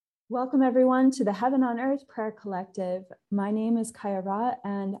Welcome everyone to the Heaven on Earth Prayer Collective. My name is Kaya Ra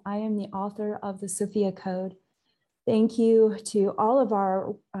and I am the author of the Sophia Code. Thank you to all of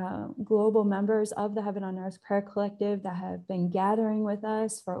our global members of the Heaven on Earth Prayer Collective that have been gathering with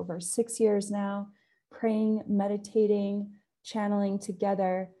us for over 6 years now, praying, meditating, channeling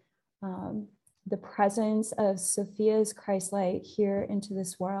together the presence of Sophia's Christ light here into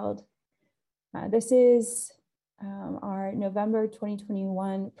this world. This is our November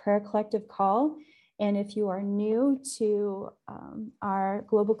 2021 prayer collective call. And if you are new to our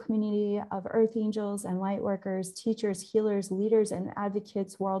global community of earth angels and light workers, teachers, healers, leaders, and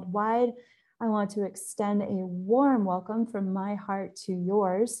advocates worldwide, I want to extend a warm welcome from my heart to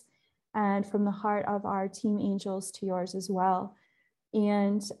yours and from the heart of our team angels to yours as well.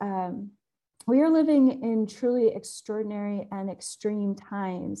 And we are living in truly extraordinary and extreme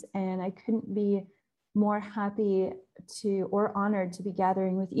times, and I couldn't be more happy to or honored to be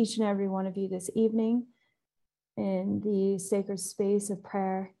gathering with each and every one of you this evening in the sacred space of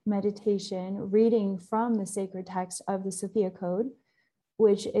prayer, meditation, reading from the sacred text of the Sophia Code,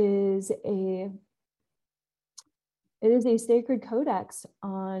 which is a sacred codex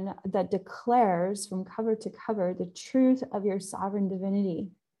that declares from cover to cover the truth of your sovereign divinity.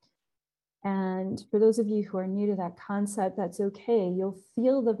 And for those of you who are new to that concept, that's okay. You'll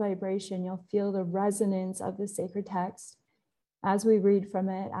feel the vibration, you'll feel the resonance of the sacred text as we read from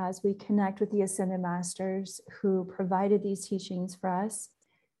it, as we connect with the Ascended Masters who provided these teachings for us.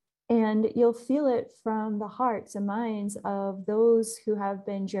 And you'll feel it from the hearts and minds of those who have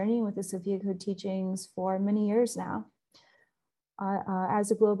been journeying with the Sophia Code teachings for many years now.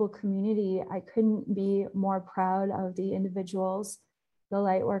 As a global community, I couldn't be more proud of the individuals, the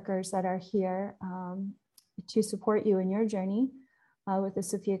light workers that are here to support you in your journey with the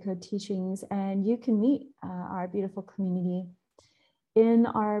Sophia Code teachings. And you can meet our beautiful community in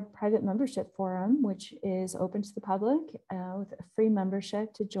our private membership forum, which is open to the public with a free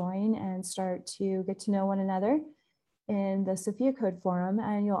membership to join and start to get to know one another in the Sophia Code forum.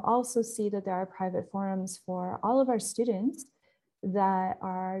 And you'll also see that there are private forums for all of our students that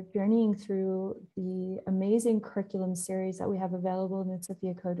are journeying through the amazing curriculum series that we have available in the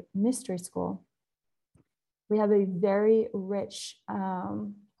Sophia Code Mystery School. We have a very rich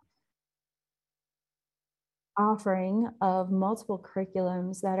offering of multiple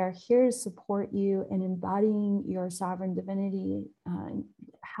curriculums that are here to support you in embodying your sovereign divinity,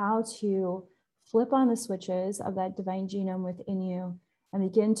 how to flip on the switches of that divine genome within you and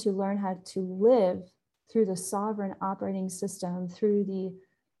begin to learn how to live through the sovereign operating system, through the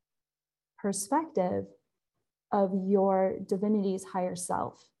perspective of your divinity's higher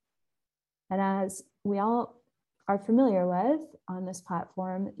self. And as we all are familiar with on this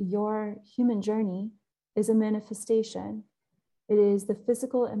platform, your human journey is a manifestation. It is the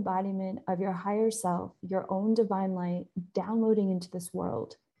physical embodiment of your higher self, your own divine light downloading into this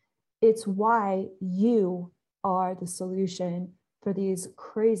world. It's why you are the solution for these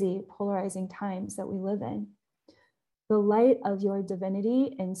crazy polarizing times that we live in. The light of your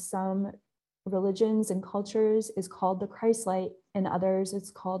divinity in some religions and cultures is called the Christ light, in others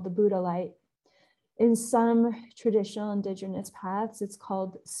it's called the Buddha light. In some traditional indigenous paths, it's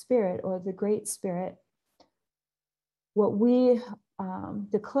called spirit or the Great Spirit. What we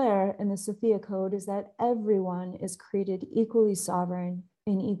declare in the Sophia Code is that everyone is created equally sovereign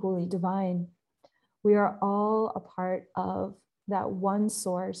and equally divine. We are all a part of that one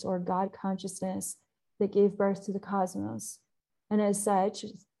source or God consciousness that gave birth to the cosmos. And as such,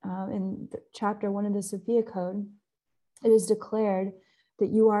 in chapter 1 of the Sophia Code, it is declared that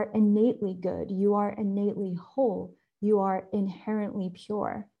you are innately good, you are innately whole, you are inherently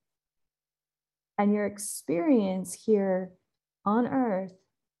pure. And your experience here on earth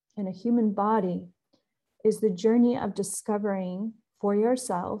in a human body is the journey of discovering for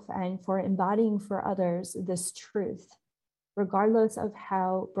yourself and for embodying for others this truth, regardless of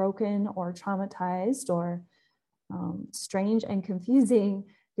how broken or traumatized or strange and confusing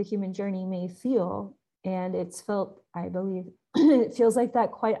the human journey may feel. And it's felt, I believe, it feels like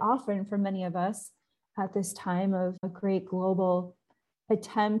that quite often for many of us at this time of a great global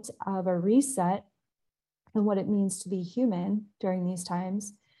attempt of a reset and what it means to be human during these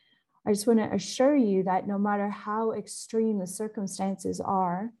times. I just want to assure you that no matter how extreme the circumstances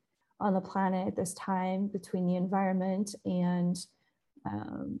are on the planet at this time, between the environment and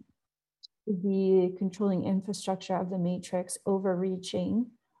the controlling infrastructure of the matrix overreaching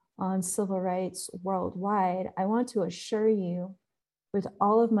on civil rights worldwide, I want to assure you with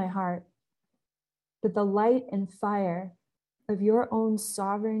all of my heart that the light and fire of your own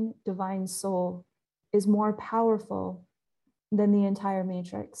sovereign divine soul is more powerful than the entire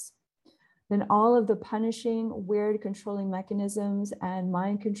matrix. then all of the punishing, weird controlling mechanisms and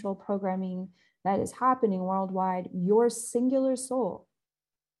mind control programming that is happening worldwide, your singular soul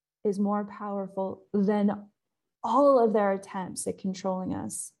is more powerful than all of their attempts at controlling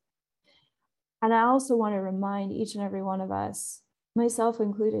us. And I also want to remind each and every one of us, myself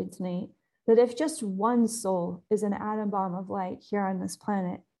included tonight, that if just one soul is an atom bomb of light here on this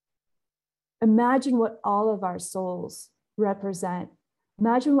planet, imagine what all of our souls represent.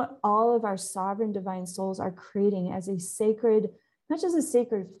 Imagine what all of our sovereign divine souls are creating as a sacred, not just a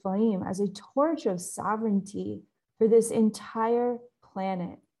sacred flame, as a torch of sovereignty for this entire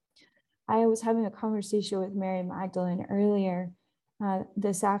planet. I was having a conversation with Mary Magdalene earlier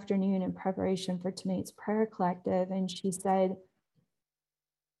this afternoon in preparation for tonight's prayer collective, and she said,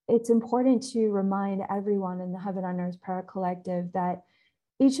 it's important to remind everyone in the Heaven on Earth Prayer Collective that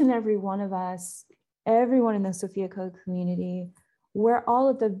each and every one of us, everyone in the Sophia Code community, we're all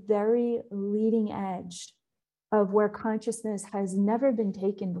at the very leading edge of where consciousness has never been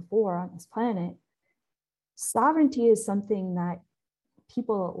taken before on this planet. Sovereignty is something that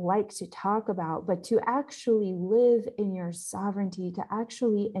people like to talk about, but to actually live in your sovereignty, to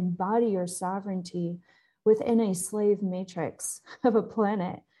actually embody your sovereignty within a slave matrix of a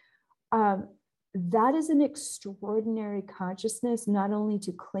planet, that is an extraordinary consciousness, not only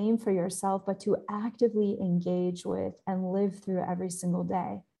to claim for yourself, but to actively engage with and live through every single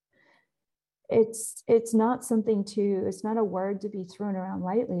day. It's not something to, it's not a word to be thrown around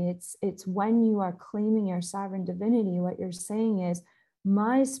lightly. It's when you are claiming your sovereign divinity, what you're saying is,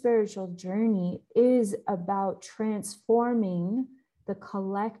 my spiritual journey is about transforming the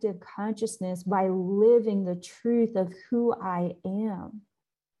collective consciousness by living the truth of who I am.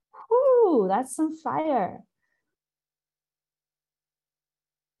 Whoo, that's some fire.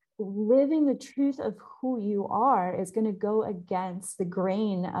 Living the truth of who you are is going to go against the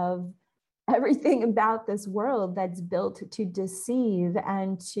grain of everything about this world that's built to deceive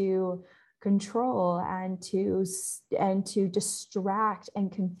and to control and to distract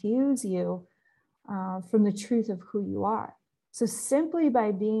and confuse you from the truth of who you are. So simply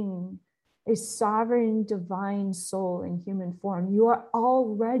by being a sovereign divine soul in human form, you are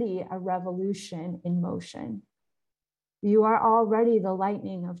already a revolution in motion. You are already the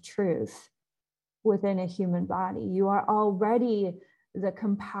lightning of truth within a human body. You are already the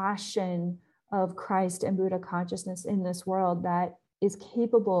compassion of Christ and Buddha consciousness in this world that is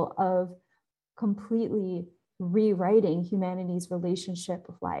capable of completely rewriting humanity's relationship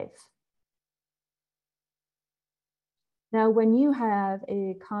with life. Now, when you have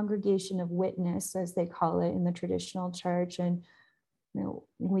a congregation of witness, as they call it in the traditional church, and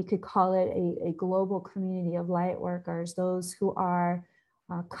we could call it a global community of light workers, those who are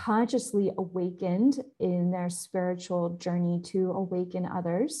consciously awakened in their spiritual journey to awaken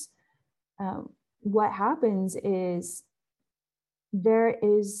others, what happens is there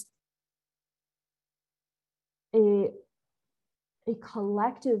is a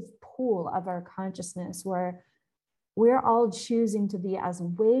collective pool of our consciousness where we're all choosing to be as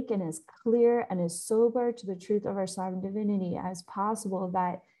awake and as clear and as sober to the truth of our sovereign divinity as possible,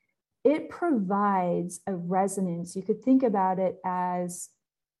 that it provides a resonance. You could think about it as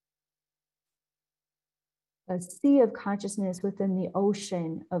a sea of consciousness within the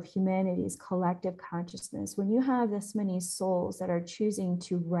ocean of humanity's collective consciousness. When you have this many souls that are choosing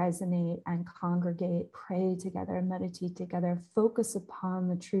to resonate and congregate, pray together, meditate together, focus upon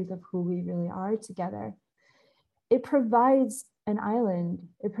the truth of who we really are together, it provides an island,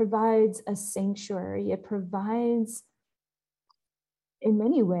 it provides a sanctuary, it provides, in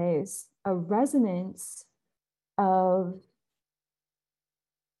many ways, a resonance of,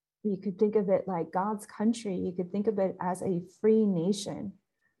 you could think of it like God's country, you could think of it as a free nation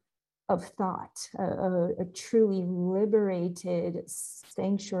of thought, a truly liberated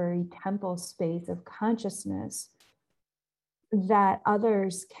sanctuary temple space of consciousness that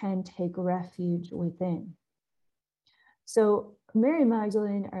others can take refuge within. So Mary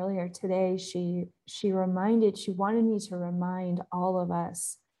Magdalene earlier today, she wanted me to remind all of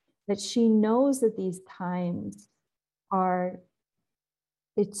us that she knows that these times are,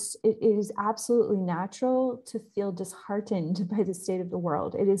 it is absolutely natural to feel disheartened by the state of the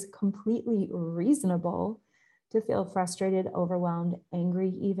world. It is completely reasonable to feel frustrated, overwhelmed,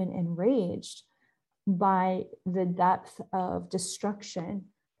 angry, even enraged by the depth of destruction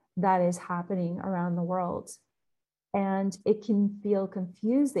that is happening around the world. And it can feel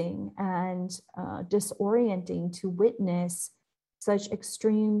confusing and disorienting to witness such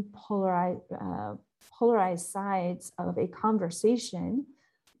extreme polarized sides of a conversation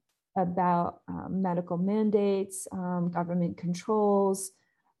about medical mandates, government controls,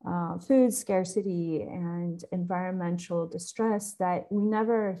 food scarcity and environmental distress, that we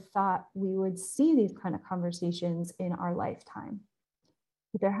never thought we would see these kind of conversations in our lifetime.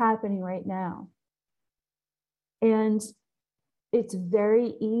 But they're happening right now. And it's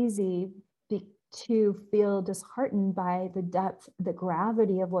very easy to feel disheartened by the depth, the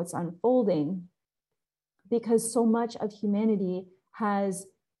gravity of what's unfolding, because so much of humanity has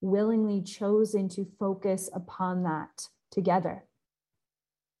willingly chosen to focus upon that together.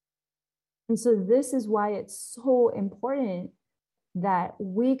 And so this is why it's so important that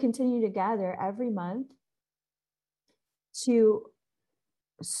we continue to gather every month to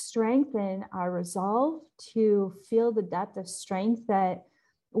strengthen our resolve, to feel the depth of strength that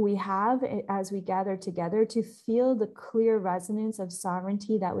we have as we gather together, to feel the clear resonance of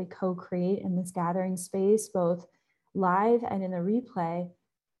sovereignty that we co-create in this gathering space, both live and in the replay.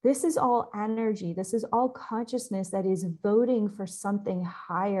 This is all energy. This is all consciousness that is voting for something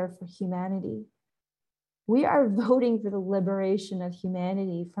higher for humanity. We are voting for the liberation of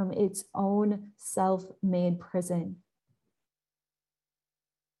humanity from its own self-made prison.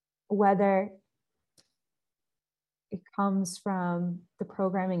 Whether it comes from the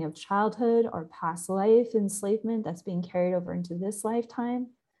programming of childhood or past life enslavement that's being carried over into this lifetime.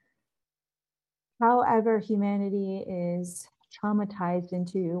 However, humanity is traumatized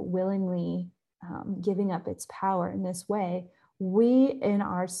into willingly giving up its power in this way, we in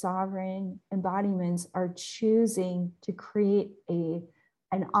our sovereign embodiments are choosing to create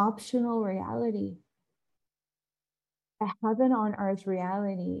an optional reality, a heaven on earth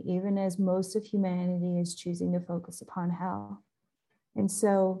reality, even as most of humanity is choosing to focus upon hell. And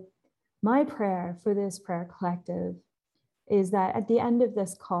so my prayer for this prayer collective is that at the end of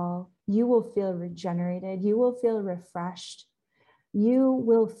this call, you will feel regenerated, you will feel refreshed, you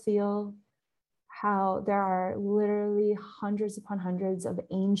will feel how there are literally hundreds upon hundreds of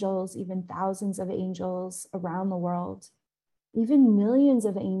angels, even thousands of angels around the world, even millions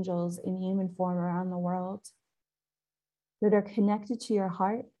of angels in human form around the world that are connected to your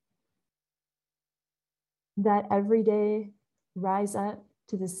heart, that every day rise up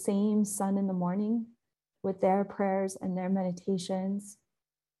to the same sun in the morning with their prayers and their meditations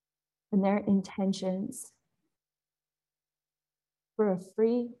and their intentions for a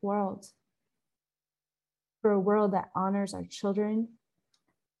free world, for a world that honors our children,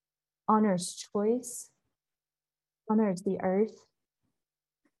 honors choice, honors the earth,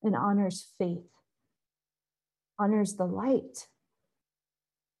 and honors faith, honors the light,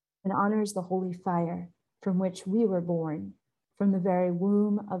 and honors the holy fire from which we were born, from the very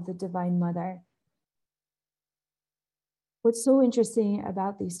womb of the Divine Mother. What's so interesting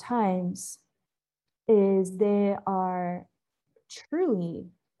about these times is they are truly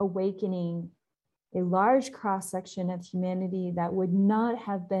awakening a large cross-section of humanity that would not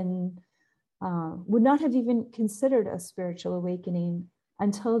have even considered a spiritual awakening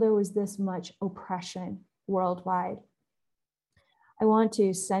until there was this much oppression worldwide. I want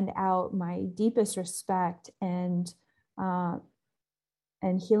to send out my deepest respect and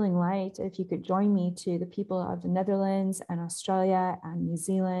healing light, if you could join me, to the people of the Netherlands and Australia and New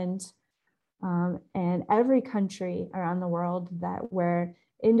Zealand, and every country around the world where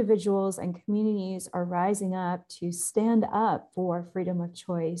individuals and communities are rising up to stand up for freedom of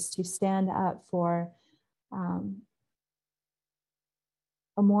choice, to stand up for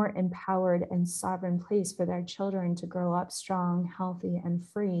a more empowered and sovereign place for their children to grow up strong, healthy, and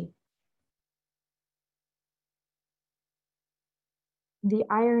free. The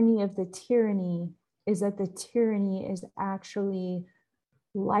irony of the tyranny is that the tyranny is actually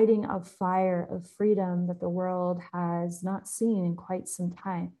lighting a fire of freedom that the world has not seen in quite some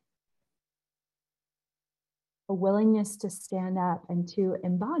time. A willingness to stand up and to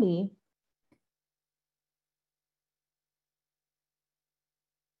embody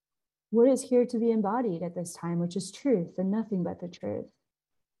what is here to be embodied at this time, which is truth and nothing but the truth.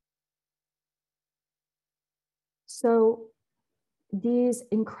 So these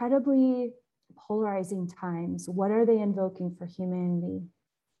incredibly polarizing times, what are they invoking for humanity?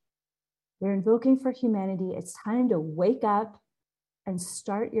 They're invoking for humanity, it's time to wake up and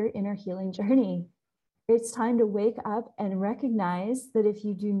start your inner healing journey. It's time to wake up and recognize that if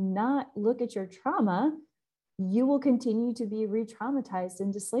you do not look at your trauma, you will continue to be re-traumatized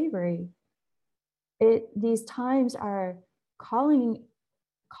into slavery. These times are calling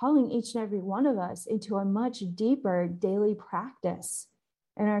each and every one of us into a much deeper daily practice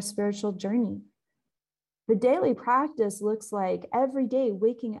in our spiritual journey. The daily practice looks like every day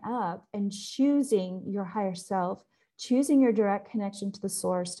waking up and choosing your higher self, choosing your direct connection to the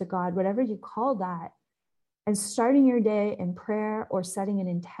source, to God, whatever you call that, and starting your day in prayer or setting an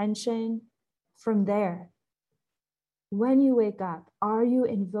intention from there. When you wake up, are you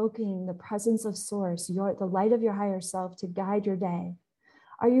invoking the presence of Source, the light of your higher self, to guide your day?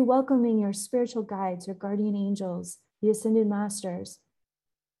 Are you welcoming your spiritual guides, your guardian angels, the ascended masters,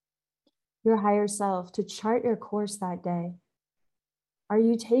 your higher self, to chart your course that day? Are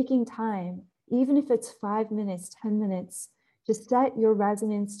you taking time, even if it's 5 minutes, 10 minutes, to set your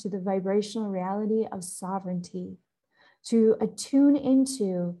resonance to the vibrational reality of sovereignty, to attune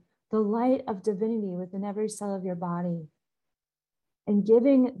into the light of divinity within every cell of your body, and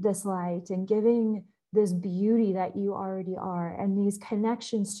giving this light and giving this beauty that you already are and these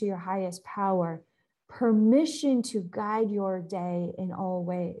connections to your highest power permission to guide your day in all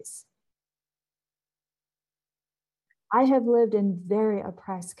ways. I have lived in very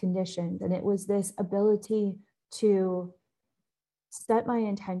oppressed conditions, and it was this ability to set my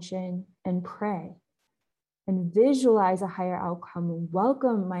intention and pray and visualize a higher outcome,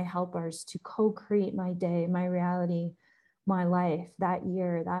 welcome my helpers to co-create my day, my reality, my life, that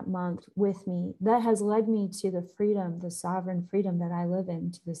year, that month with me, that has led me to the freedom, the sovereign freedom that I live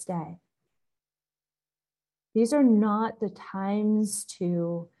in to this day. These are not the times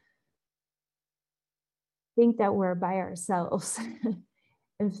to think that we're by ourselves.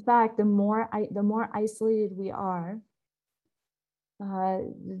 In fact, the more isolated we are,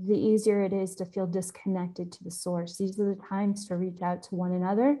 the easier it is to feel disconnected to the source. These are the times to reach out to one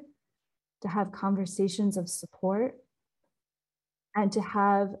another, to have conversations of support, and to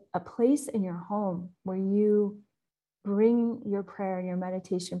have a place in your home where you bring your prayer and your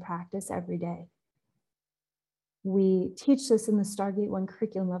meditation practice every day. We teach this in the Stargate One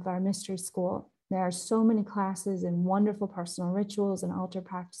curriculum of our mystery school. There are so many classes and wonderful personal rituals and altar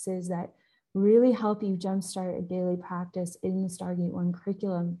practices that really help you jumpstart a daily practice in the Stargate One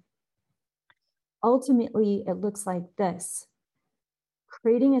curriculum. Ultimately, it looks like this: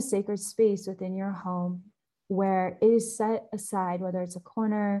 creating a sacred space within your home where it is set aside, whether it's a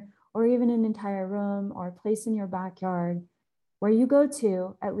corner or even an entire room or a place in your backyard, where you go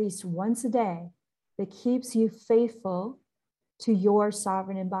to at least once a day that keeps you faithful to your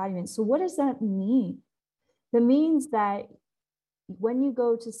sovereign embodiment. So what does that mean? That means that when you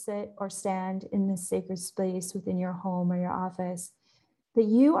go to sit or stand in this sacred space within your home or your office, that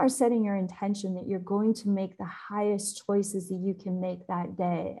you are setting your intention that you're going to make the highest choices that you can make that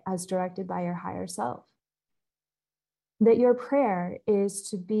day as directed by your higher self. That your prayer is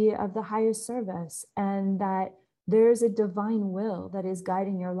to be of the highest service, and that there's a divine will that is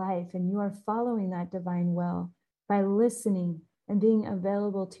guiding your life, and you are following that divine will by listening and being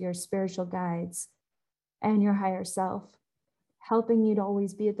available to your spiritual guides and your higher self, helping you to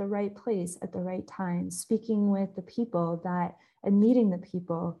always be at the right place at the right time, speaking with the people that and meeting the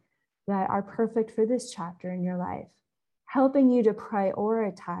people that are perfect for this chapter in your life, helping you to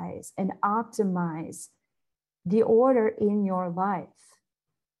prioritize and optimize the order in your life,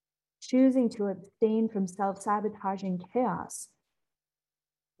 choosing to abstain from self-sabotaging chaos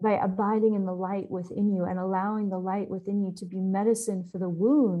by abiding in the light within you and allowing the light within you to be medicine for the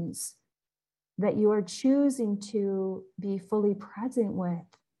wounds that you are choosing to be fully present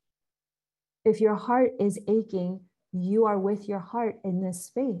with. If your heart is aching, you are with your heart in this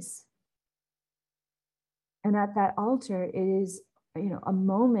space. And at that altar, it is, a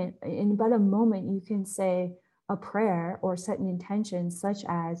moment, in about a moment, you can say a prayer or set an intention such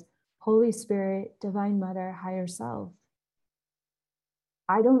as, Holy Spirit, Divine Mother, Higher Self,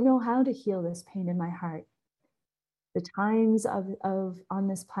 I don't know how to heal this pain in my heart. The times of on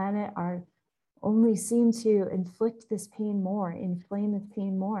this planet are only seem to inflict this pain more, inflame this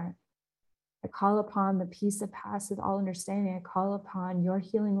pain more. I call upon the peace that passeth all understanding. I call upon your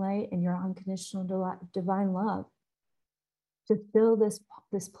healing light and your unconditional divine love to fill this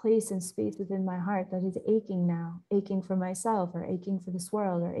place and space within my heart that is aching now, aching for myself or aching for this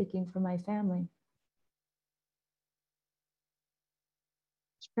world or aching for my family.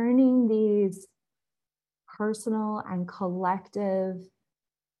 Turning these personal and collective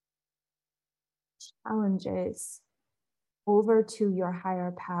challenges over to your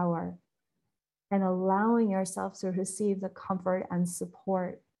higher power and allowing yourself to receive the comfort and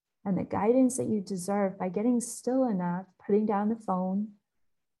support and the guidance that you deserve by getting still enough, putting down the phone,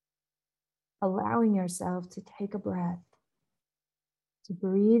 allowing yourself to take a breath, to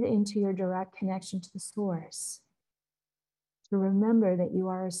breathe into your direct connection to the source, to remember that you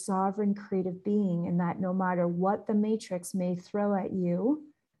are a sovereign creative being and that no matter what the matrix may throw at you,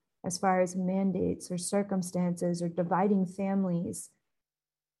 as far as mandates or circumstances or dividing families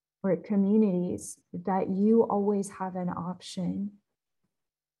or communities, that you always have an option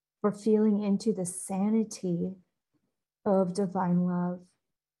for feeling into the sanity of divine love,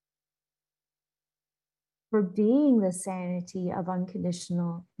 for being the sanity of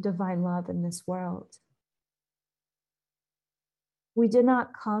unconditional divine love in this world. We did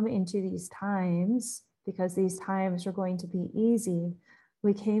not come into these times because these times were going to be easy.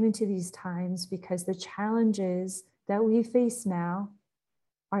 We came into these times because the challenges that we face now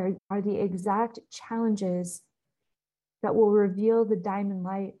are the exact challenges that will reveal the diamond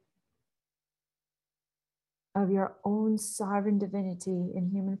light of your own sovereign divinity in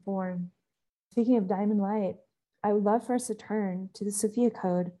human form. Speaking of diamond light, I would love for us to turn to the Sophia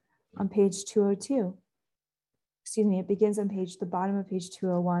Code on page 202. Excuse me, it begins on the bottom of page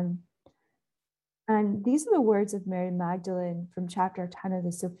 201. And these are the words of Mary Magdalene from chapter 10 of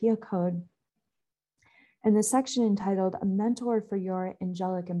the Sophia Code, and the section entitled A Mentor for Your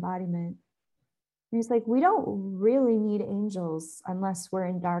Angelic Embodiment. And he's like, we don't really need angels unless we're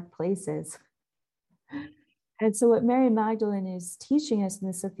in dark places. And so what Mary Magdalene is teaching us in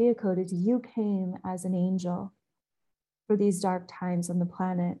the Sophia Code is you came as an angel for these dark times on the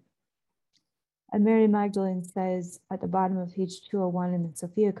planet. And Mary Magdalene says at the bottom of page 201 in the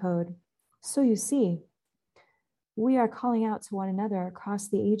Sophia Code, so you see, we are calling out to one another across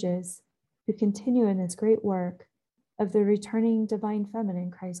the ages to continue in this great work of the returning divine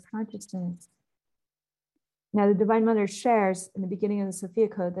feminine Christ consciousness. Now, the Divine Mother shares in the beginning of the Sophia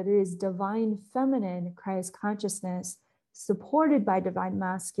Code that it is divine feminine Christ consciousness supported by divine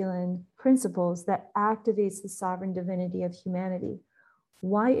masculine principles that activates the sovereign divinity of humanity.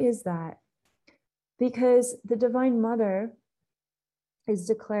 Why is that? Because the Divine Mother is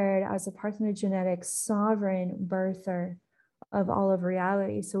declared as a parthenogenetic sovereign birther of all of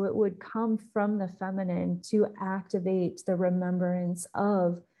reality. So it would come from the feminine to activate the remembrance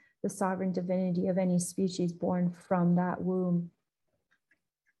of the sovereign divinity of any species born from that womb.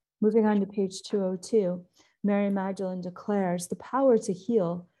 Moving on to page 202, Mary Magdalene declares the power to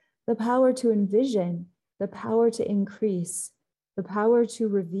heal, the power to envision, the power to increase, the power to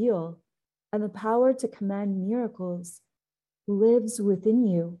reveal, and the power to command miracles lives within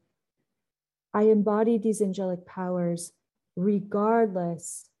you. I embody these angelic powers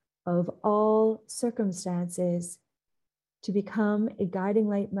regardless of all circumstances to become a guiding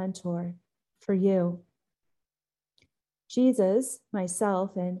light mentor for you. Jesus,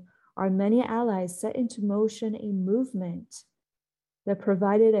 myself, and our many allies set into motion a movement that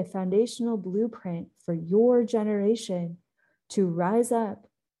provided a foundational blueprint for your generation to rise up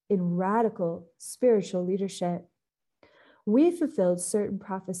in radical spiritual leadership. We fulfilled certain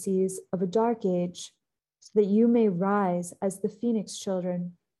prophecies of a dark age so that you may rise as the Phoenix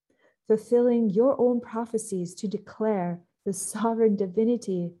children, fulfilling your own prophecies to declare the sovereign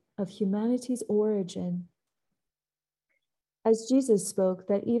divinity of humanity's origin. As Jesus spoke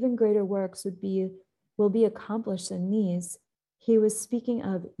that even greater works will be accomplished than these, he was speaking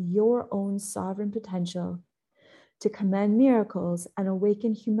of your own sovereign potential to command miracles and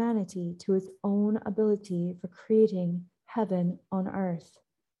awaken humanity to its own ability for creating heaven on earth.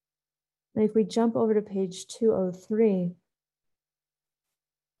 And if we jump over to page 203,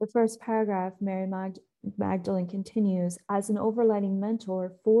 the first paragraph, Mary Magdalene continues, as an overlighting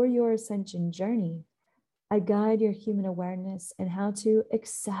mentor for your ascension journey, I guide your human awareness in how to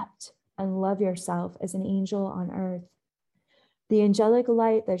accept and love yourself as an angel on earth. The angelic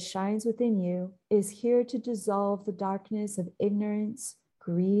light that shines within you is here to dissolve the darkness of ignorance,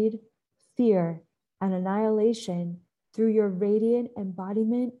 greed, fear, and annihilation through your radiant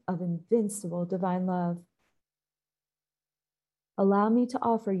embodiment of invincible divine love. Allow me to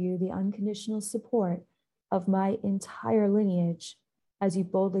offer you the unconditional support of my entire lineage as you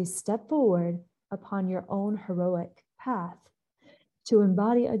boldly step forward upon your own heroic path to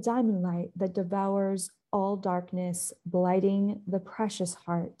embody a diamond light that devours all darkness, blighting the precious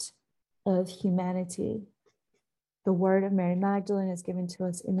heart of humanity. The word of Mary Magdalene is given to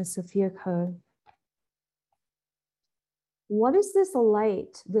us in the Sophia Code. What is this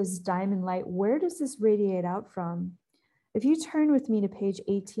light, this diamond light? Where does this radiate out from? If you turn with me to page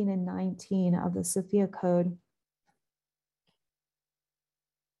 18 and 19 of the Sophia Code,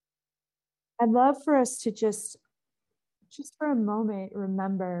 I'd love for us to just for a moment,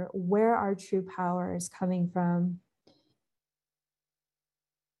 remember where our true power is coming from.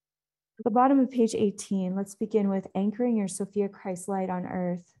 At the bottom of page 18, let's begin with anchoring your Sophia Christ light on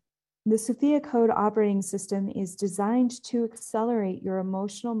earth. The Sophia Code operating system is designed to accelerate your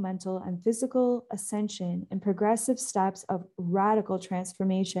emotional, mental, and physical ascension in progressive steps of radical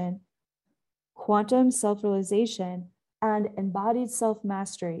transformation, quantum self-realization, and embodied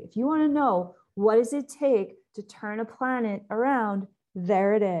self-mastery. If you want to know what does it take to turn a planet around,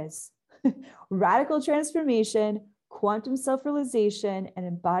 There it is. Radical transformation, quantum self-realization, and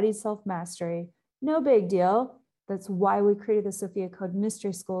embodied self-mastery. No big deal. That's why we created the Sophia Code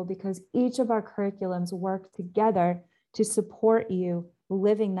Mystery School, because each of our curriculums work together to support you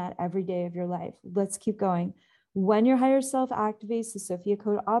living that every day of your life. Let's keep going. When your higher self activates the Sophia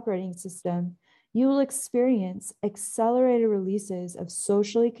Code operating system, you will experience accelerated releases of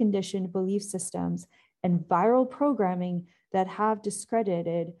socially conditioned belief systems and viral programming that have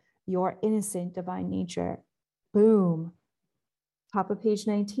discredited your innocent divine nature. Boom. Top of page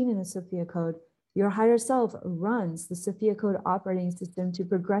 19 in the Sophia Code. Your higher self runs the Sophia Code operating system to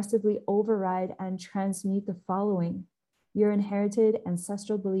progressively override and transmute the following: your inherited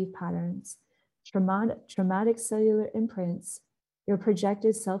ancestral belief patterns, traumatic cellular imprints, your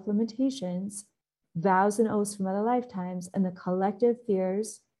projected self-limitations, vows and oaths from other lifetimes, and the collective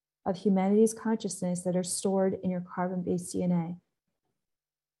fears of humanity's consciousness that are stored in your carbon-based DNA.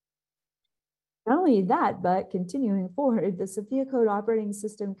 Not only that, but continuing forward, the Sophia Code operating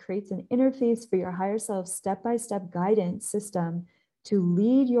system creates an interface for your higher self step-by-step guidance system to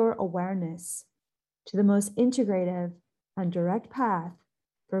lead your awareness to the most integrative and direct path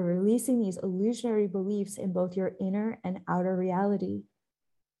for releasing these illusionary beliefs in both your inner and outer reality.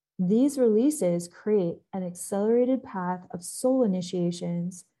 These releases create an accelerated path of soul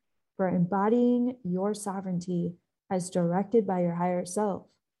initiations for embodying your sovereignty as directed by your higher self.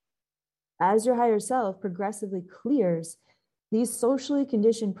 As your higher self progressively clears these socially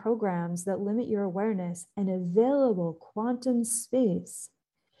conditioned programs that limit your awareness, an available quantum space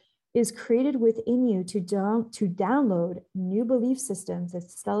is created within you to download new belief systems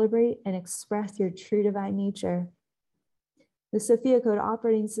that celebrate and express your true divine nature. The Sophia Code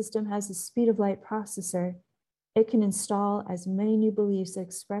operating system has a speed of light processor. It can install as many new beliefs that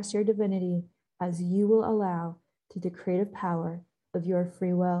express your divinity as you will allow through the creative power of your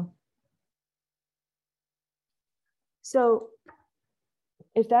free will. So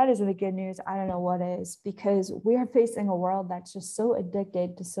if that isn't the good news, I don't know what is, because we are facing a world that's just so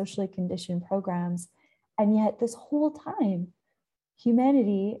addicted to socially conditioned programs. And yet this whole time,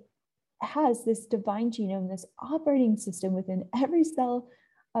 humanity has this divine genome, this operating system within every cell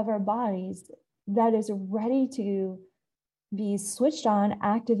of our bodies that is ready to be switched on,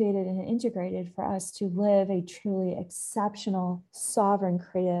 activated, and integrated for us to live a truly exceptional, sovereign,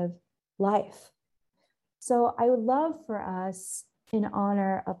 creative life. So I would love for us, in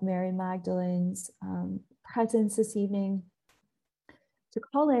honor of Mary Magdalene's presence this evening, to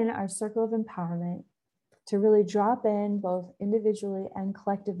call in our circle of empowerment, to really drop in both individually and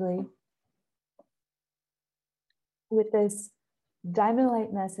collectively with this diamond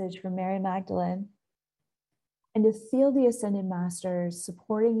light message from Mary Magdalene, and to feel the Ascended Masters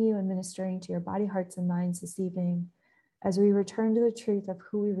supporting you and ministering to your body, hearts, and minds this evening as we return to the truth of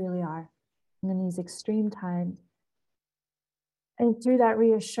who we really are in these extreme times. And through that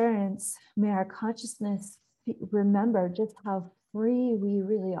reassurance, may our consciousness remember just how free we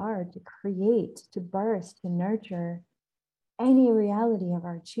really are to create, to birth, to nurture any reality of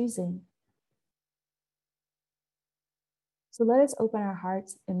our choosing. So let us open our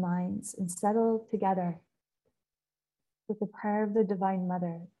hearts and minds and settle together with the prayer of the Divine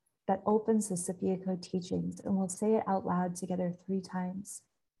Mother that opens the Sophia Code teachings, and we'll say it out loud together 3 times.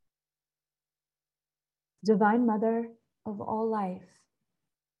 Divine Mother of all life,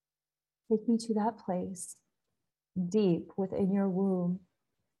 take me to that place deep within your womb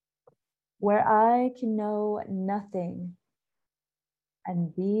where I can know nothing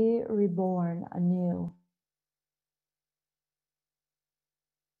and be reborn anew.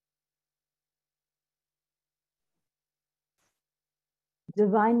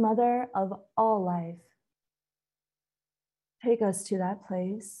 Divine Mother of all life, take us to that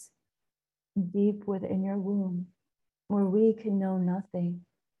place deep within your womb where we can know nothing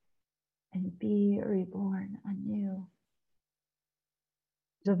and be reborn anew.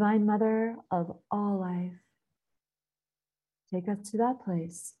 Divine Mother of all life, take us to that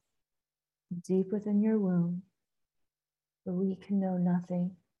place deep within your womb where we can know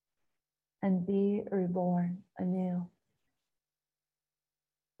nothing and be reborn anew.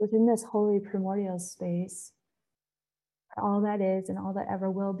 Within this holy primordial space, all that is and all that ever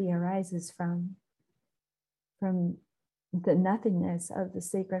will be arises from the nothingness of the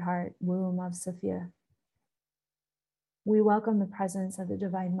Sacred Heart womb of Sophia. We welcome the presence of the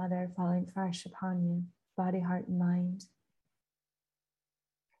Divine Mother falling fresh upon you, body, heart, and mind.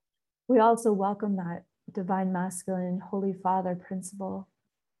 We also welcome that Divine Masculine Holy Father principle,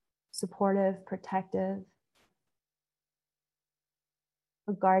 supportive, protective,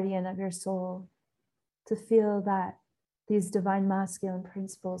 a guardian of your soul, to feel that these divine masculine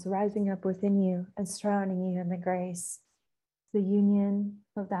principles rising up within you and surrounding you in the grace, the union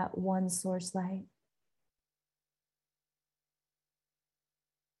of that one source light.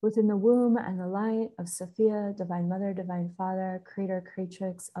 Within the womb and the light of Sophia, Divine Mother, Divine Father, Creator,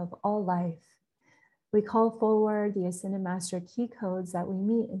 Creatrix of all life, we call forward the Ascended Master key codes that we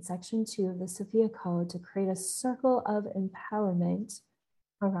meet in section 2 of the Sophia Code to create a circle of empowerment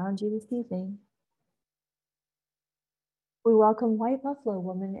around you this evening. We welcome White Buffalo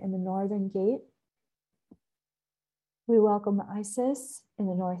Woman in the Northern Gate. We welcome Isis in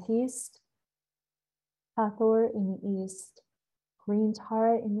the Northeast, Hathor in the East, Green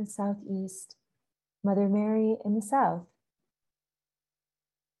Tara in the Southeast, Mother Mary in the South,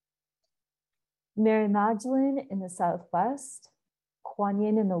 Mary Magdalene in the Southwest, Kuan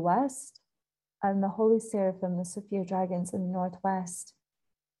Yin in the West, and the Holy Seraphim, the Sophia Dragons in the Northwest.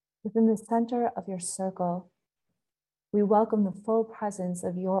 Within the center of your circle, we welcome the full presence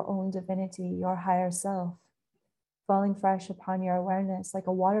of your own divinity, your higher self, falling fresh upon your awareness like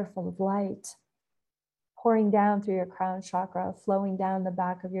a waterfall of light, pouring down through your crown chakra, flowing down the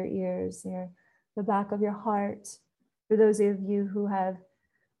back of your ears, the back of your heart. For those of you who have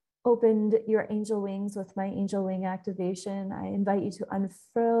opened your angel wings with my angel wing activation, I invite you to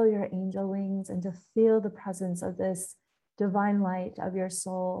unfurl your angel wings and to feel the presence of this divine light of your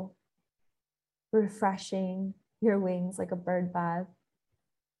soul, refreshing your wings like a bird bath.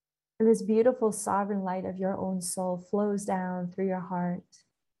 And this beautiful sovereign light of your own soul flows down through your heart,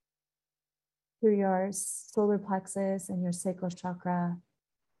 through your solar plexus and your sacral chakra,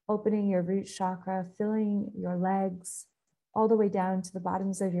 opening your root chakra, filling your legs, all the way down to the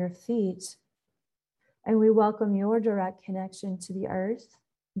bottoms of your feet. And we welcome your direct connection to the earth,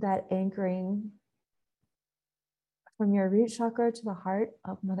 that anchoring from your root chakra to the heart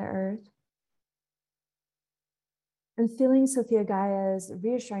of Mother Earth. And feeling Sophia Gaia's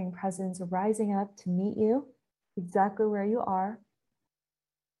reassuring presence rising up to meet you exactly where you are.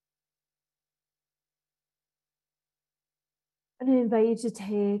 And I invite you to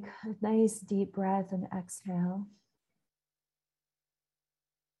take a nice deep breath and exhale.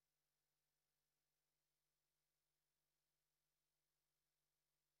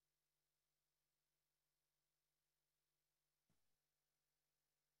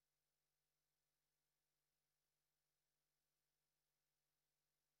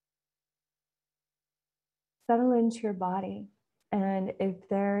 Settle into your body. And if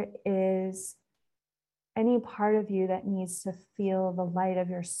there is any part of you that needs to feel the light of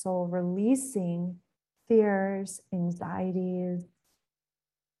your soul releasing fears, anxieties,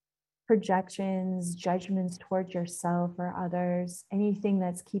 projections, judgments towards yourself or others, anything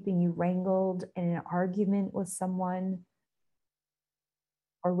that's keeping you wrangled in an argument with someone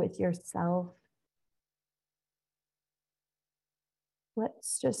or with yourself,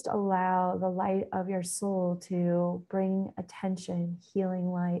 let's just allow the light of your soul to bring attention, healing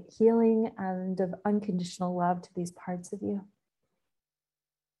light, healing and of unconditional love to these parts of you.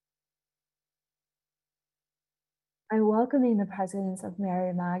 I'm welcoming the presence of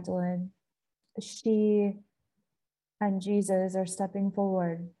Mary Magdalene. She and Jesus are stepping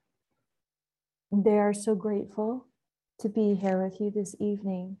forward. They are so grateful to be here with you this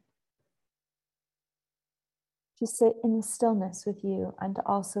evening, to sit in the stillness with you and to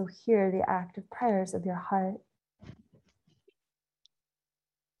also hear the active prayers of your heart.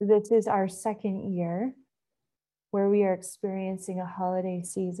 This is our second year where we are experiencing a holiday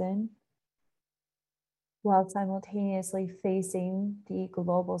season while simultaneously facing the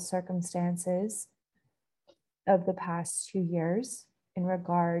global circumstances of the past 2 years in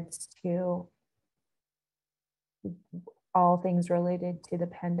regards to all things related to the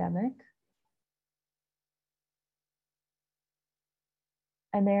pandemic.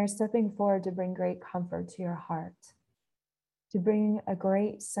 And they are stepping forward to bring great comfort to your heart, to bring a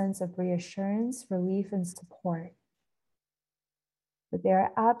great sense of reassurance, relief, and support. But they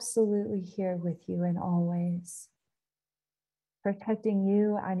are absolutely here with you in all ways, protecting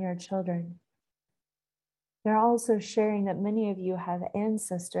you and your children. They're also sharing that many of you have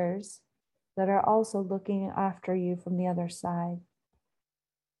ancestors that are also looking after you from the other side,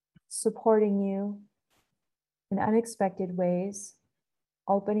 supporting you in unexpected ways,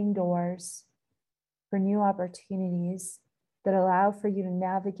 opening doors for new opportunities that allow for you to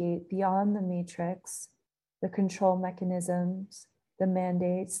navigate beyond the matrix, the control mechanisms, the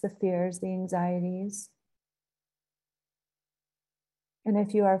mandates, the fears, the anxieties. And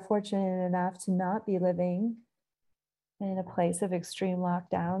if you are fortunate enough to not be living in a place of extreme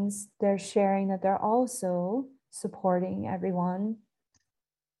lockdowns, they're sharing that they're also supporting everyone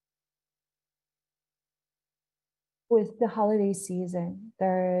with the holiday season,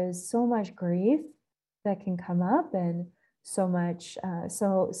 there is so much grief that can come up, and so much,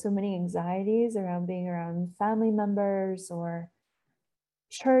 so many anxieties around being around family members or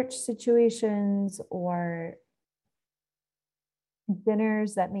church situations or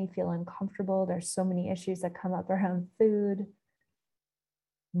dinners that may feel uncomfortable. There's so many issues that come up around food,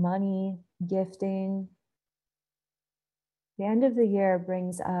 money, gifting. The end of the year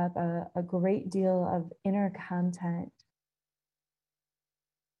brings up a great deal of inner content.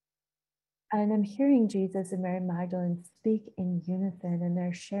 And I'm hearing Jesus and Mary Magdalene speak in unison, and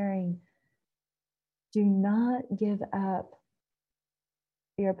they're sharing, do not give up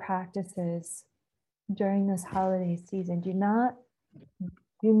your practices during this holiday season. Do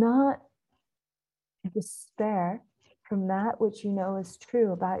not despair from that which you know is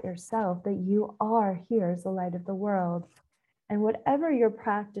true about yourself, that you are here as the light of the world. And whatever your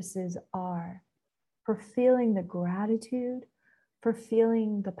practices are, for feeling the gratitude, for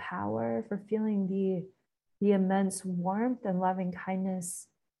feeling the power, for feeling the immense warmth and loving kindness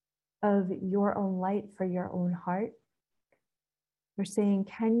of your own light for your own heart, we're saying,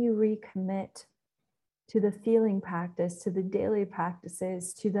 can you recommit to the feeling practice, to the daily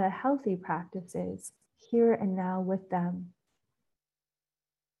practices, to the healthy practices here and now with them?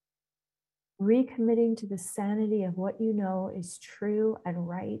 Recommitting to the sanity of what you know is true and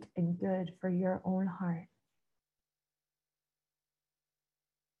right and good for your own heart.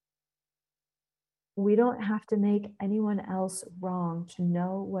 We don't have to make anyone else wrong to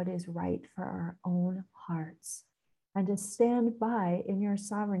know what is right for our own hearts, and to stand by in your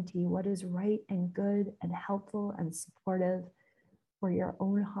sovereignty what is right and good and helpful and supportive for your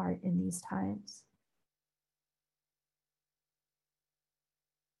own heart in these times.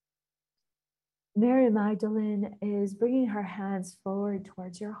 Mary Magdalene is bringing her hands forward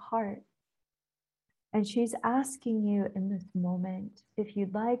towards your heart. And she's asking you in this moment, if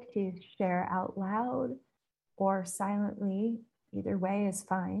you'd like to share out loud or silently, either way is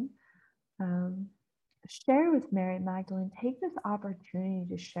fine. Share with Mary Magdalene. Take this opportunity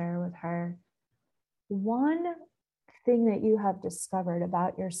to share with her one thing that you have discovered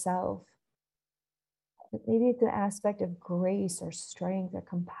about yourself. Maybe it's an aspect of grace or strength or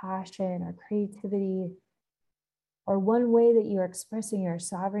compassion or creativity, or one way that you're expressing your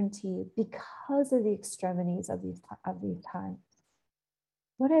sovereignty because of the extremities of these times.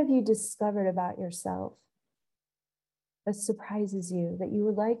 What have you discovered about yourself that surprises you, that you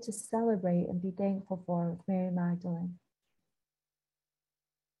would like to celebrate and be thankful for with Mary Magdalene?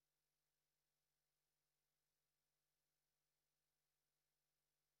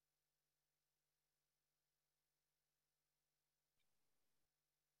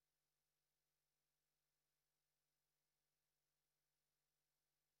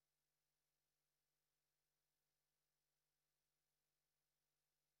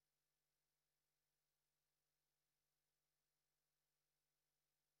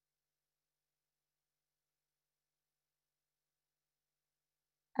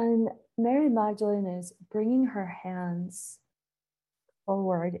 And Mary Magdalene is bringing her hands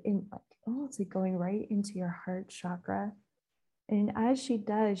forward in almost like going right into your heart chakra. And as she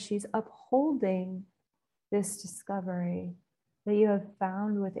does, she's upholding this discovery that you have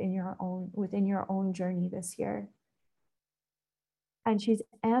found within your own journey this year. And she's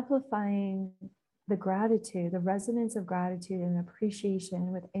amplifying the gratitude, the resonance of gratitude and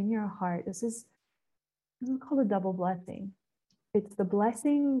appreciation within your heart. This is called a double blessing. It's the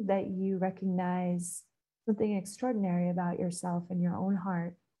blessing that you recognize something extraordinary about yourself in your own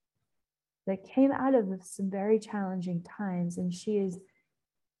heart that came out of some very challenging times, and she is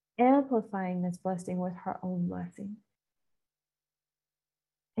amplifying this blessing with her own blessing.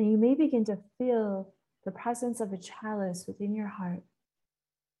 And you may begin to feel the presence of a chalice within your heart,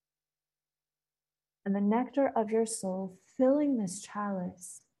 and the nectar of your soul filling this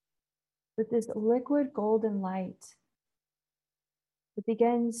chalice with this liquid golden light that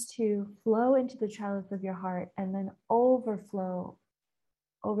begins to flow into the chalice of your heart and then overflow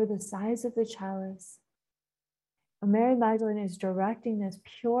over the sides of the chalice. And Mary Magdalene is directing this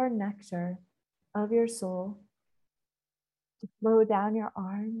pure nectar of your soul to flow down your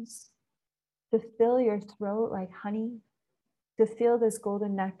arms, to fill your throat like honey, to feel this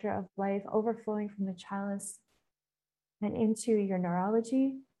golden nectar of life overflowing from the chalice and into your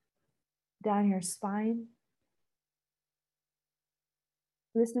neurology, down your spine.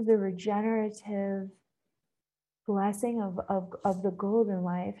 This is a regenerative blessing of the golden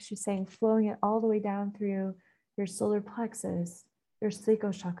life. She's saying flowing it all the way down through your solar plexus, your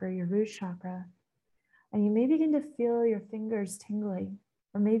sacral chakra, your root chakra. And you may begin to feel your fingers tingling,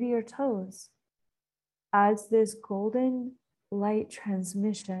 or maybe your toes. as this golden light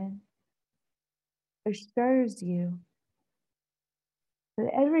transmission assures you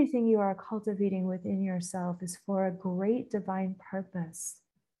that everything you are cultivating within yourself is for a great divine purpose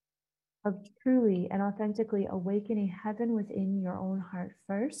of truly and authentically awakening heaven within your own heart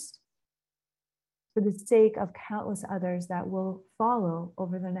first, for the sake of countless others that will follow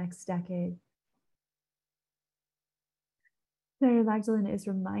over the next decade. Mary Magdalene is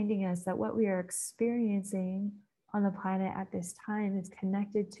reminding us that what we are experiencing on the planet at this time is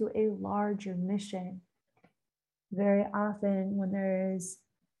connected to a larger mission. Very often, when there is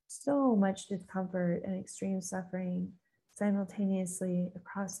so much discomfort and extreme suffering simultaneously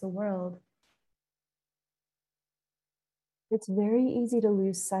across the world, it's very easy to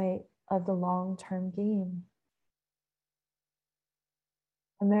lose sight of the long-term game.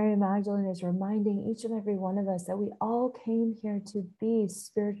 And Mary Magdalene is reminding each and every one of us that we all came here to be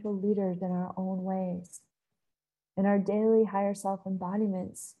spiritual leaders in our own ways, in our daily higher self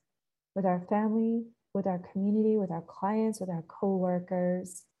embodiments, with our family, with our community, with our clients, with our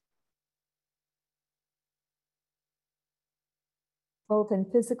co-workers, both in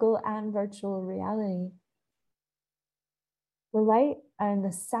physical and virtual reality. The light and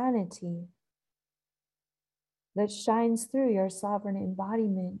the sanity that shines through your sovereign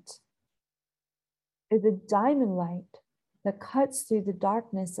embodiment is a diamond light that cuts through the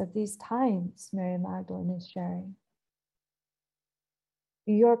darkness of these times, Mary Magdalene is sharing.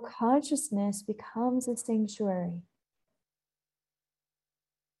 Your consciousness becomes a sanctuary.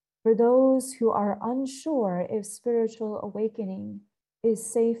 For those who are unsure if spiritual awakening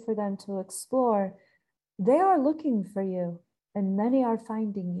is safe for them to explore, they are looking for you, and many are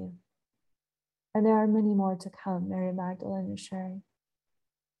finding you. And there are many more to come, Mary Magdalene is sharing.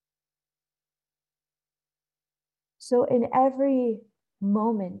 So in every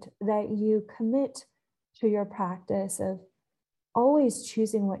moment that you commit to your practice of always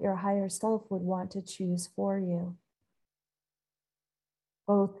choosing what your higher self would want to choose for you,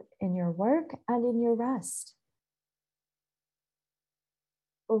 both in your work and in your rest,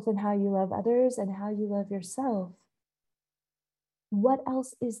 both in how you love others and how you love yourself, what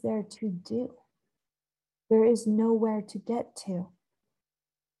else is there to do? There is nowhere to get to.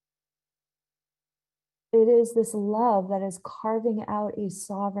 It is this love that is carving out a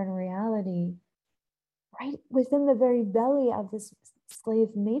sovereign reality right within the very belly of this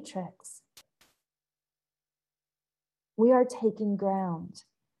slave matrix. We are taking ground,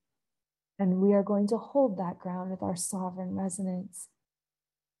 and we are going to hold that ground with our sovereign resonance.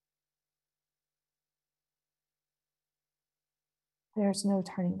 There's no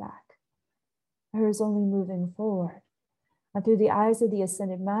turning back. There is only moving forward. And through the eyes of the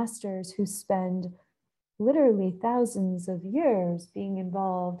ascended masters who spend literally thousands of years being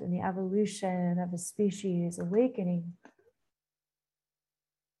involved in the evolution of a species awakening,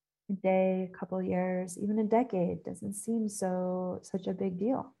 a day, a couple of years, even a decade doesn't seem such a big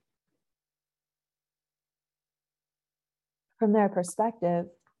deal. From their perspective,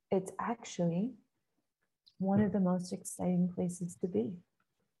 it's actually one of the most exciting places to be.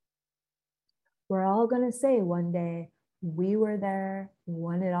 We're all going to say one day, we were there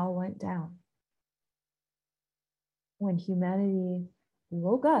when it all went down. When humanity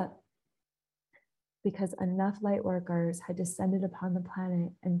woke up because enough light workers had descended upon the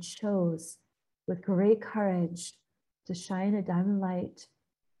planet and chose with great courage to shine a diamond light,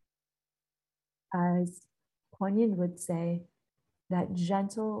 as Kuan Yin would say, that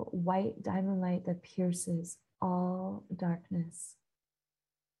gentle white diamond light that pierces all darkness.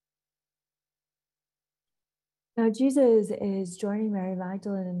 Now, Jesus is joining Mary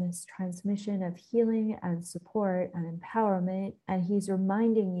Magdalene in this transmission of healing and support and empowerment, and he's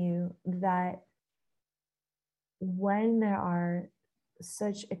reminding you that when there are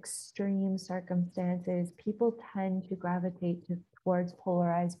such extreme circumstances, people tend to gravitate towards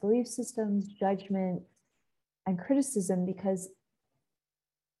polarized belief systems, judgment, and criticism, because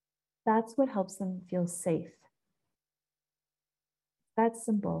that's what helps them feel safe. That's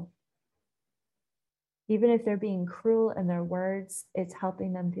simple. Even if they're being cruel in their words, it's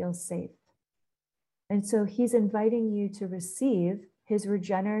helping them feel safe. And so he's inviting you to receive his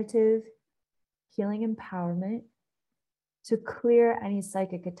regenerative healing empowerment to clear any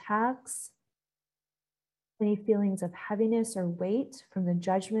psychic attacks, any feelings of heaviness or weight from the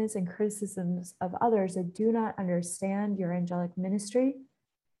judgments and criticisms of others that do not understand your angelic ministry,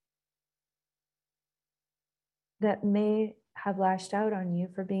 that may have lashed out on you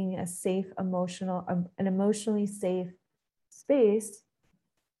for being a safe, an emotionally safe space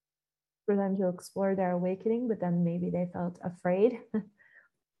for them to explore their awakening, but then maybe they felt afraid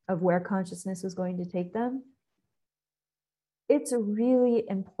of where consciousness was going to take them. It's really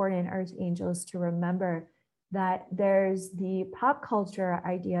important, archangels, to remember that there's the pop culture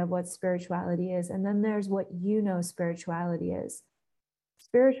idea of what spirituality is, and then there's what you know spirituality is.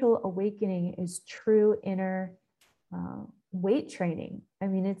 Spiritual awakening is true inner weight training. I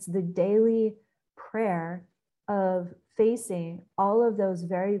mean, it's the daily prayer of facing all of those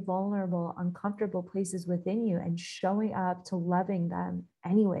very vulnerable, uncomfortable places within you and showing up to loving them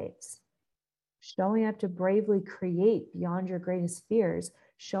anyways. Showing up to bravely create beyond your greatest fears,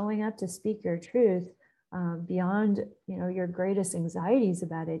 showing up to speak your truth beyond, your greatest anxieties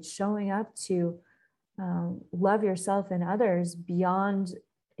about it, showing up to love yourself and others beyond,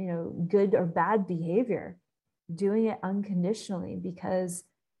 good or bad behavior, doing it unconditionally, because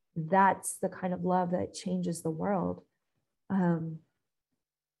that's the kind of love that changes the world.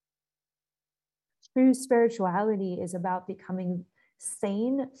 True spirituality is about becoming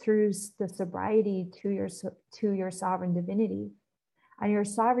sane through the sobriety to your sovereign divinity. And your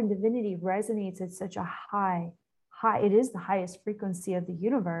sovereign divinity resonates at such a high, it is the highest frequency of the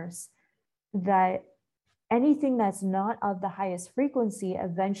universe, that anything that's not of the highest frequency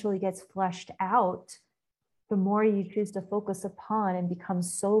eventually gets flushed out the more you choose to focus upon and become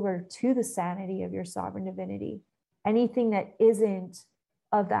sober to the sanity of your sovereign divinity. Anything that isn't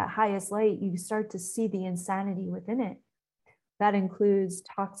of that highest light, you start to see the insanity within it. That includes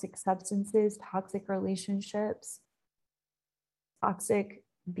toxic substances, toxic relationships, toxic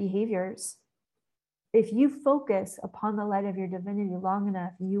behaviors. If you focus upon the light of your divinity long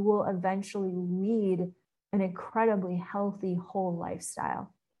enough, you will eventually lead an incredibly healthy, whole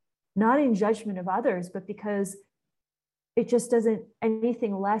lifestyle. Not in judgment of others, but because it just doesn't,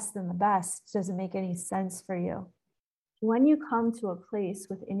 anything less than the best doesn't make any sense for you. When you come to a place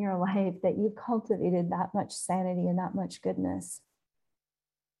within your life that you've cultivated that much sanity and that much goodness,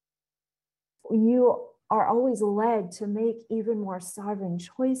 you are always led to make even more sovereign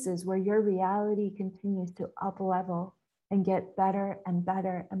choices where your reality continues to up level and get better and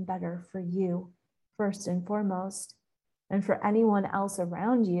better and better for you, first and foremost, and for anyone else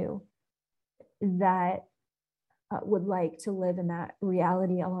around you that would like to live in that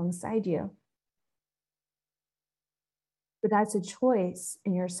reality alongside you. But that's a choice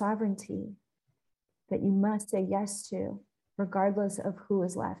in your sovereignty that you must say yes to, regardless of who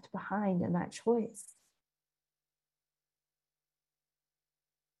is left behind in that choice.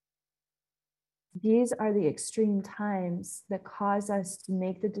 These are the extreme times that cause us to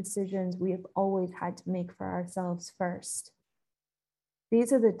make the decisions we have always had to make for ourselves first.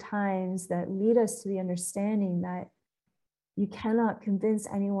 These are the times that lead us to the understanding that you cannot convince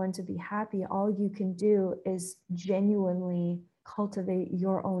anyone to be happy. All you can do is genuinely cultivate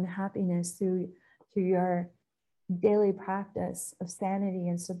your own happiness through your daily practice of sanity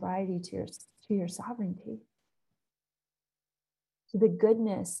and sobriety to your sovereignty, to the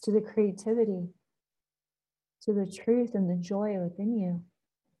goodness, to the creativity, to the truth and the joy within you.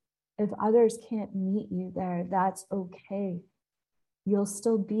 If others can't meet you there, that's okay. You'll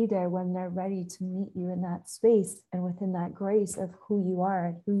still be there when they're ready to meet you in that space and within that grace of who you are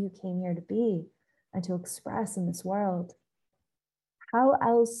and who you came here to be and to express in this world. How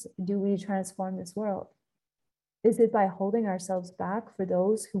else do we transform this world? Is it by holding ourselves back for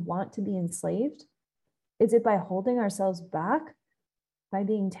those who want to be enslaved? Is it by holding ourselves back, by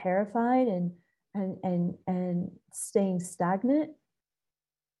being terrified and staying stagnant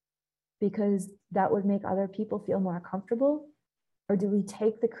because that would make other people feel more comfortable? Or do we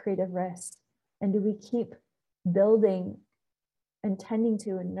take the creative risk? And do we keep building and tending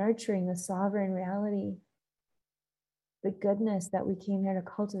to and nurturing the sovereign reality, the goodness that we came here to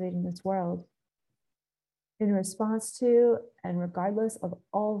cultivate in this world, in response to and regardless of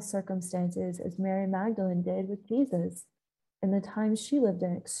all circumstances, as Mary Magdalene did with Jesus in the times she lived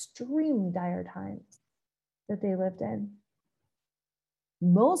in, extremely dire times that they lived in?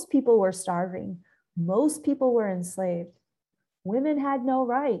 Most people were starving. Most people were enslaved. Women had no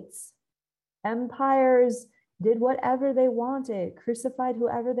rights. Empires did whatever they wanted, crucified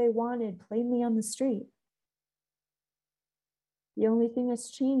whoever they wanted, plainly on the street. The only thing that's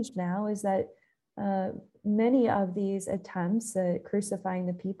changed now is that many of these attempts at crucifying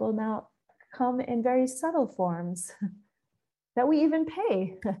the people now come in very subtle forms that we even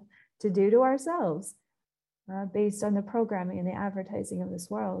pay to do to ourselves based on the programming and the advertising of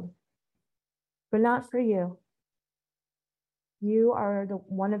this world. But not for you. You are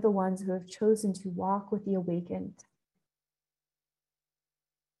one of the ones who have chosen to walk with the awakened,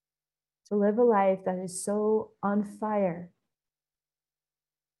 to live a life that is so on fire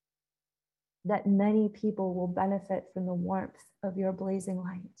that many people will benefit from the warmth of your blazing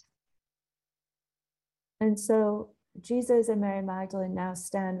light. And so Jesus and Mary Magdalene now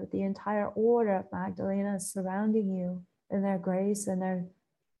stand with the entire order of Magdalenas surrounding you in their grace and their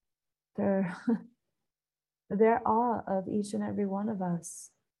their awe of each and every one of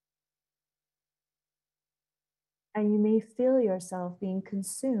us. And you may feel yourself being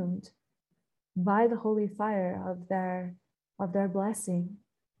consumed by the holy fire of their blessing.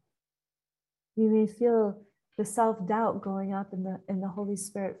 You may feel the self-doubt going up in the Holy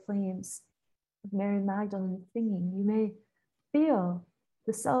Spirit flames of Mary Magdalene singing. You may feel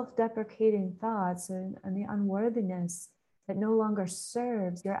the self-deprecating thoughts and the unworthiness that no longer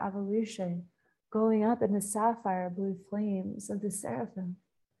serves your evolution going up in the sapphire blue flames of the seraphim.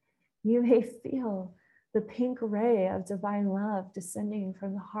 You may feel the pink ray of divine love descending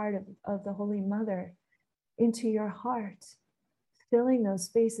from the heart of the Holy Mother into your heart, filling those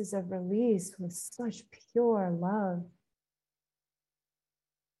spaces of release with such pure love,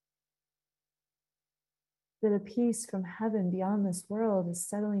 that a peace from heaven beyond this world is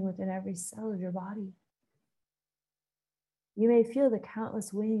settling within every cell of your body. You may feel the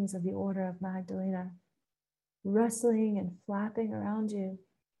countless wings of the Order of Magdalena rustling and flapping around you,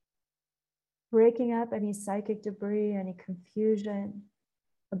 breaking up any psychic debris, any confusion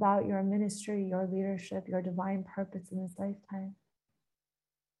about your ministry, your leadership, your divine purpose in this lifetime.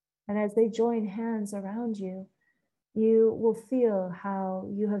 And as they join hands around you, you will feel how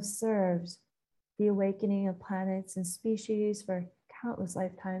you have served the awakening of planets and species for countless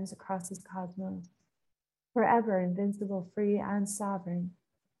lifetimes across this cosmos, forever invincible, free, and sovereign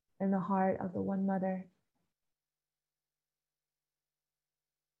in the heart of the One Mother.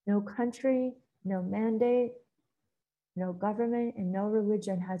 No country, no mandate, no government, and no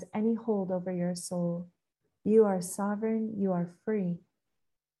religion has any hold over your soul. You are sovereign, you are free.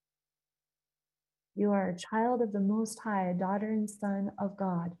 You are a child of the Most High, a daughter and son of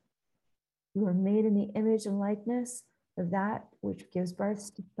God. You are made in the image and likeness of that which gives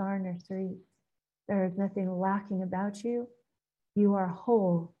birth to star nursery. There is nothing lacking about you. You are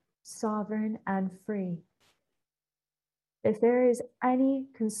whole, sovereign, and free. If there is any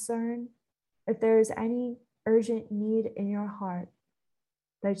concern, if there is any urgent need in your heart,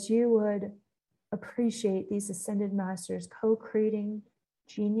 that you would appreciate these ascended masters co-creating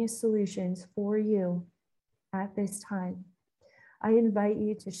genius solutions for you at this time, I invite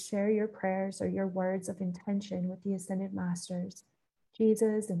you to share your prayers or your words of intention with the ascended masters,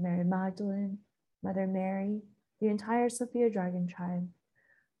 Jesus and Mary Magdalene, Mother Mary, the entire Sophia Dragon tribe.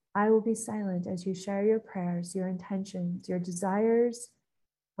 I will be silent as you share your prayers, your intentions, your desires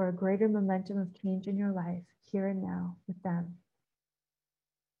for a greater momentum of change in your life here and now with them.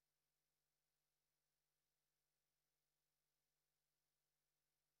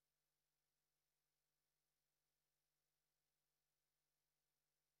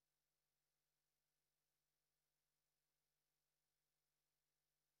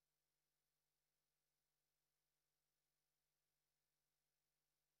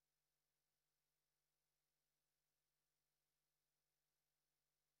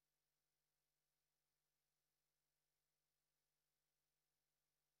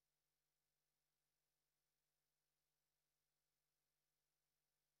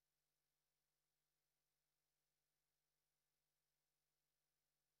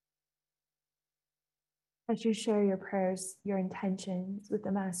 As you share your prayers, your intentions with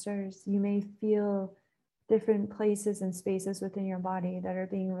the masters, you may feel different places and spaces within your body that are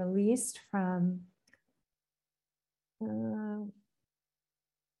being released from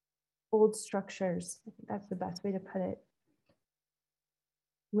old structures. I think that's the best way to put it.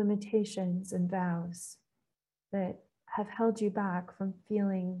 Limitations and vows that have held you back from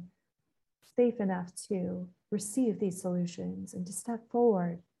feeling safe enough to receive these solutions and to step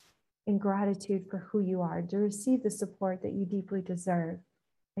forward in gratitude for who you are, to receive the support that you deeply deserve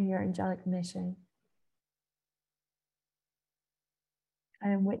in your angelic mission. I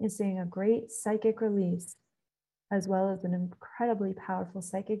am witnessing a great psychic release, as well as an incredibly powerful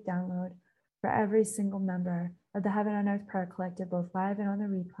psychic download for every single member of the Heaven on Earth Prayer Collective, both live and on the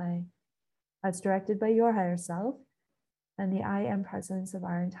replay, as directed by your higher self and the I Am presence of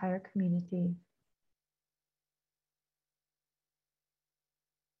our entire community.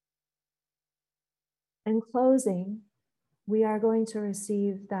 In closing, we are going to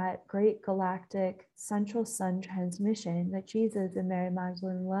receive that great galactic central sun transmission that Jesus and Mary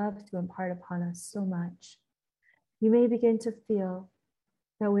Magdalene love to impart upon us so much. You may begin to feel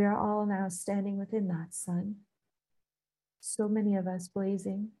that we are all now standing within that sun. So many of us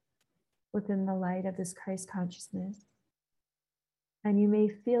blazing within the light of this Christ consciousness. And you may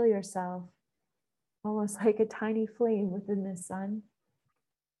feel yourself almost like a tiny flame within the sun,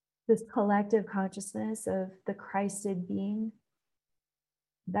 this collective consciousness of the Christed being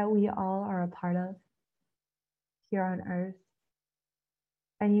that we all are a part of here on earth.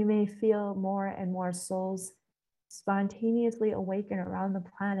 And you may feel more and more souls spontaneously awaken around the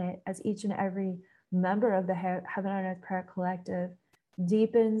planet as each and every member of the Heaven on Earth Prayer Collective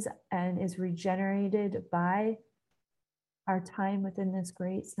deepens and is regenerated by our time within this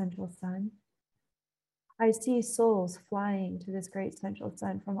great central sun. I see souls flying to this great central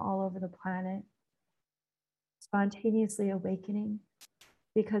sun from all over the planet, spontaneously awakening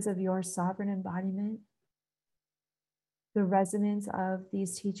because of your sovereign embodiment, the resonance of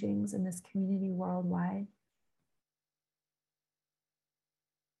these teachings in this community worldwide.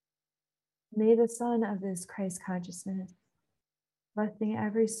 May the sun of this Christ consciousness, blessing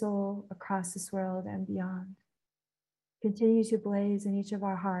every soul across this world and beyond, continue to blaze in each of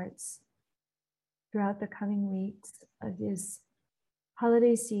our hearts throughout the coming weeks of this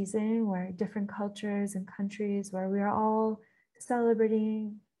holiday season, where different cultures and countries, where we are all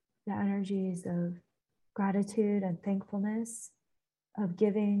celebrating the energies of gratitude and thankfulness, of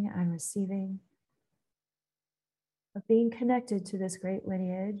giving and receiving, of being connected to this great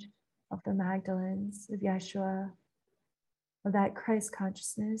lineage of the Magdalens, of Yeshua, of that Christ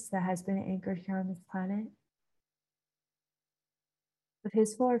consciousness that has been anchored here on this planet, of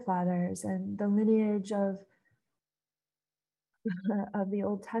his forefathers and the lineage of the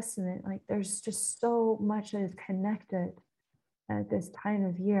Old Testament. Like, there's just so much that is connected at this time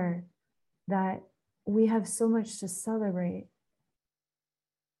of year that we have so much to celebrate.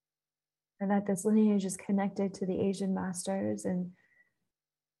 And that this lineage is connected to the Asian masters and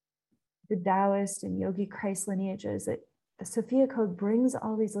the Taoist and Yogi Christ lineages. That the Sophia Code brings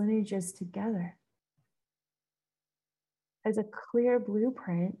all these lineages together as a clear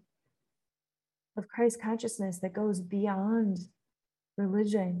blueprint of Christ consciousness that goes beyond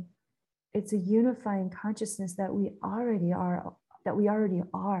religion. It's a unifying consciousness that we already are,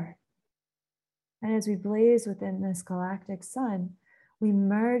 And as we blaze within this galactic sun, we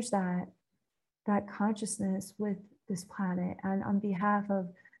merge that consciousness with this planet. And on behalf of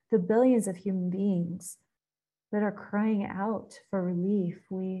the billions of human beings that are crying out for relief,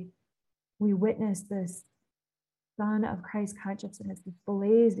 we witness this sun of Christ consciousness, this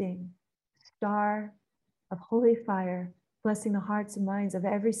blazing star of holy fire, blessing the hearts and minds of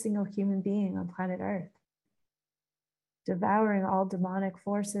every single human being on planet Earth, devouring all demonic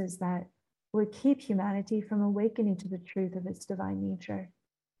forces that would keep humanity from awakening to the truth of its divine nature.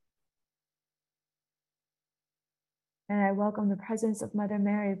 And I welcome the presence of Mother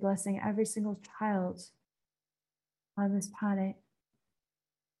Mary, blessing every single child on this planet.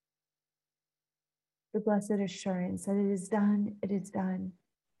 The blessed assurance that it is done, it is done,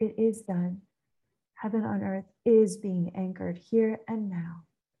 it is done. Heaven on earth is being anchored here and now.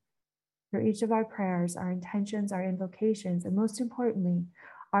 For each of our prayers, our intentions, our invocations, and most importantly,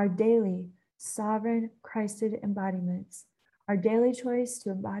 our daily sovereign Christed embodiments, our daily choice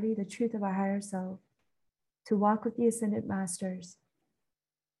to embody the truth of our higher self, to walk with the Ascended Masters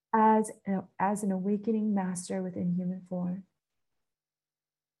as an awakening master within human form.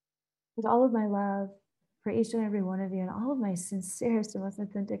 With all of my love for each and every one of you, and all of my sincerest and most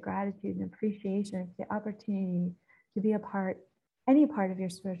authentic gratitude and appreciation for the opportunity to be any part of your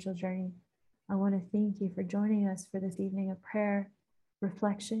spiritual journey, I want to thank you for joining us for this evening of prayer,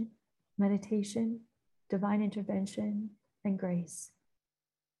 reflection, meditation, divine intervention, and grace.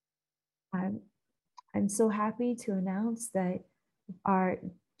 I'm so happy to announce that our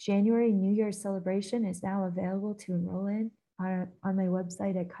January New Year celebration is now available to enroll in on my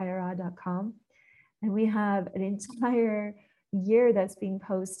website at kaiara.com. And we have an entire year that's being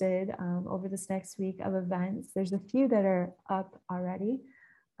posted over this next week of events. There's a few that are up already,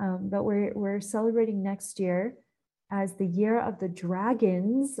 but we're celebrating next year as the year of the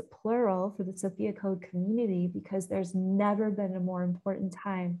dragons, plural, for the Sophia Code community, because there's never been a more important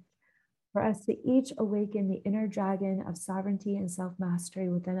time for us to each awaken the inner dragon of sovereignty and self-mastery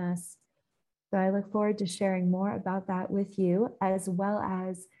within us. So I look forward to sharing more about that with you, as well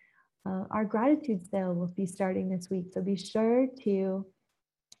as our gratitude sale will be starting this week. So be sure to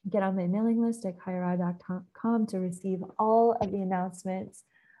get on my mailing list at kaiara.com to receive all of the announcements.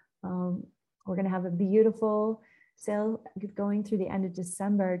 We're going to have a beautiful sale going through the end of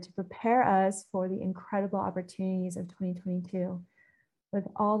December to prepare us for the incredible opportunities of 2022. With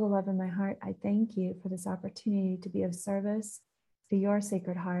all the love in my heart, I thank you for this opportunity to be of service to your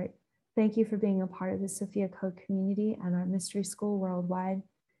Sacred Heart. Thank you for being a part of the Sophia Code community and our mystery school worldwide.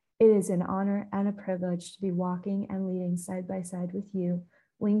 It is an honor and a privilege to be walking and leading side by side with you,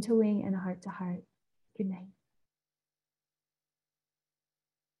 wing to wing and heart to heart. Good night.